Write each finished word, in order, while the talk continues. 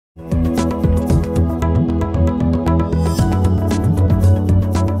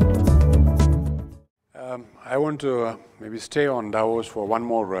I want to maybe stay on Davos for one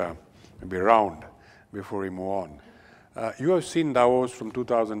more maybe round before we move on. You have seen Davos from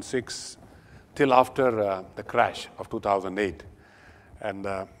 2006 till after the crash of 2008. And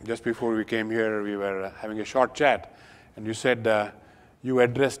just before we came here, we were having a short chat, and you said you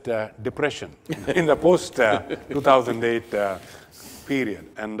addressed depression in the post-2008 period.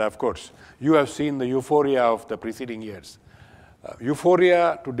 And of course, you have seen the euphoria of the preceding years.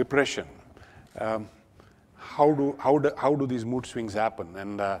 Euphoria to depression. How do these mood swings happen,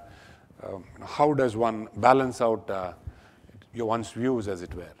 and how does one balance out one's views, as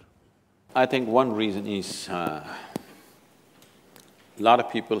it were? I think one reason is a lot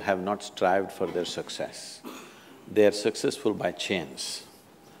of people have not strived for their success. They are successful by chance.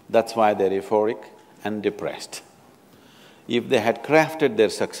 That's why they're euphoric and depressed. If they had crafted their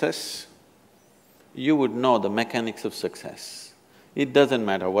success, you would know the mechanics of success. It doesn't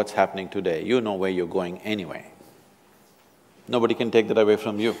matter what's happening today, you know where you're going anyway. Nobody can take that away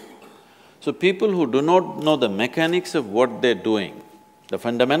from you. So people who do not know the mechanics of what they're doing, the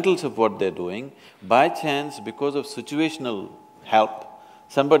fundamentals of what they're doing, by chance, because of situational help,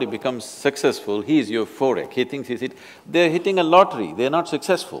 somebody becomes successful, he is euphoric, he thinks they're hitting a lottery, they're not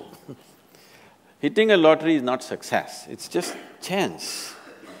successful. Hitting a lottery is not success, it's just chance.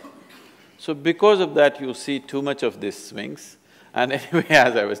 So because of that, you see too much of these swings. And anyway,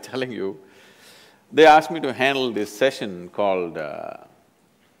 as I was telling you, they asked me to handle this session called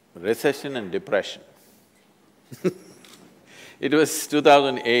recession and depression. It was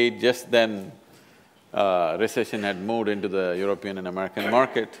 2008, just then recession had moved into the European and American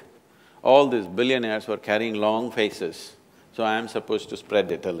market. All these billionaires were carrying long faces, so I am supposed to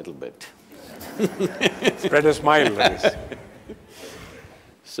spread it a little bit. Spread a smile, that is.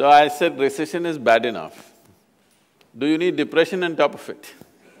 So I said, recession is bad enough. Do you need depression on top of it?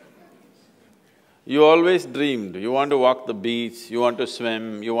 You always dreamed, you want to walk the beach, you want to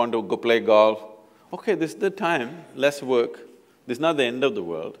swim, you want to go play golf. Okay, this is the time, less work, this is not the end of the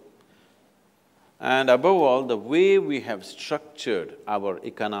world. And above all, the way we have structured our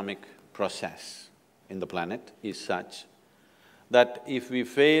economic process in the planet is such that if we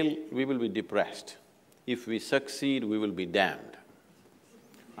fail, we will be depressed. If we succeed, we will be damned.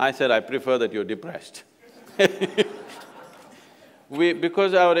 I said, I prefer that you're depressed.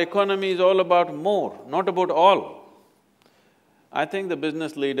 Because our economy is all about more, not about all. I think the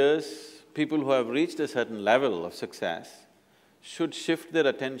business leaders, people who have reached a certain level of success, should shift their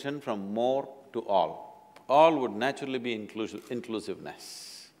attention from more to all. All would naturally be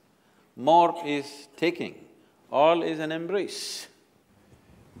inclusiveness. More is taking, all is an embrace.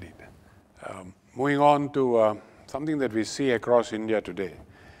 Indeed. Moving on to something that we see across India today,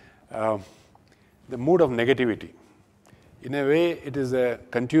 the mood of negativity. In a way, it is a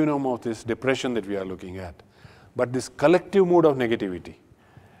continuum of this depression that we are looking at. But this collective mood of negativity,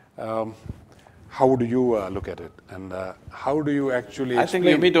 how do you look at it? And how do you actually explain? I think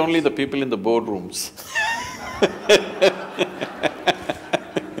you meet only the people in the boardrooms.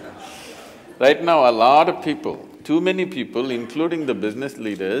 Right now, a lot of people, too many people, including the business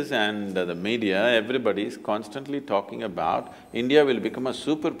leaders and the media, everybody is constantly talking about India will become a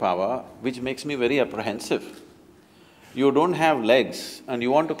superpower, which makes me very apprehensive. You don't have legs and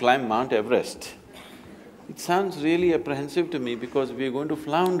you want to climb Mount Everest. It sounds really apprehensive to me because we are going to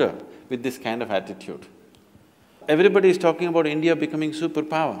flounder with this kind of attitude. Everybody is talking about India becoming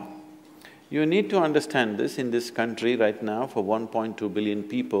superpower. You need to understand this in this country right now for 1.2 billion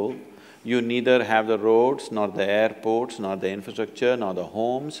people. You neither have the roads, nor the airports, nor the infrastructure, nor the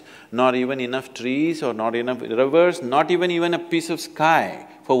homes, nor even enough trees or not enough rivers, not even a piece of sky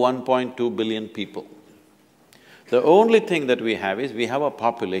for 1.2 billion people. The only thing that we have is we have a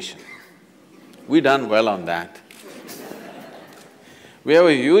population. We've done well on that. We have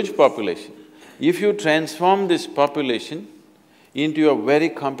a huge population. If you transform this population into a very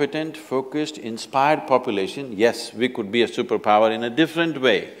competent, focused, inspired population, yes, we could be a superpower in a different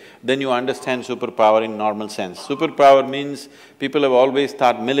way than you understand superpower in normal sense. Superpower means people have always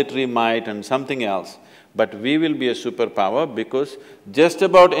thought military might and something else. But we will be a superpower because just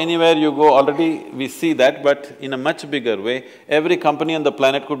about anywhere you go, already we see that, but in a much bigger way, every company on the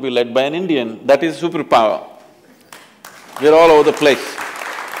planet could be led by an Indian, that is superpower. We're all over the place.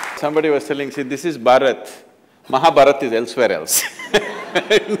 Somebody was telling, see, this is Bharat, Mahabharat is elsewhere else.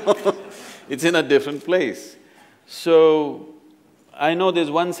 It's in a different place. So, I know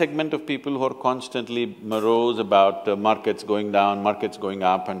there's one segment of people who are constantly morose about markets going down, markets going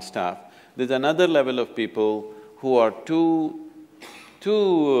up and stuff. There's another level of people who are too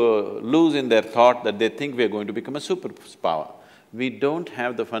loose in their thought that they think we're going to become a superpower. we don't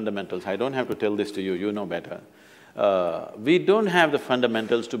have the fundamentals. I don't have to tell this to you, you know better. We don't have the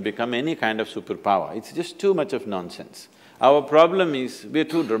fundamentals to become any kind of superpower. It's just too much of nonsense. Our problem is, we're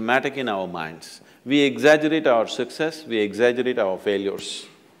too dramatic in our minds. We exaggerate our success, we exaggerate our failures.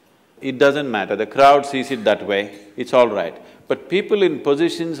 It doesn't matter, the crowd sees it that way, it's all right. But people in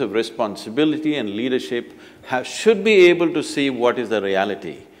positions of responsibility and leadership should be able to see what is the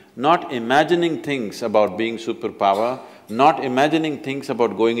reality, not imagining things about being superpower, not imagining things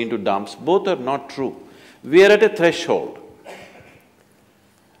about going into dumps. Both are not true. We are at a threshold.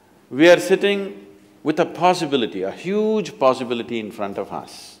 We are sitting with a possibility, a huge possibility in front of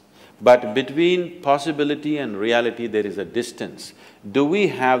us. But between possibility and reality, there is a distance. Do we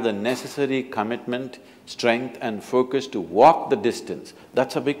have the necessary commitment, strength and focus to walk the distance?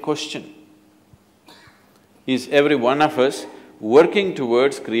 That's a big question. Is every one of us working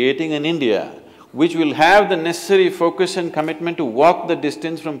towards creating an India which will have the necessary focus and commitment to walk the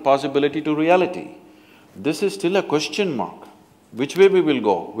distance from possibility to reality? This is still a question mark. Which way we will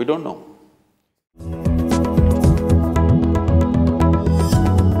go, we don't know.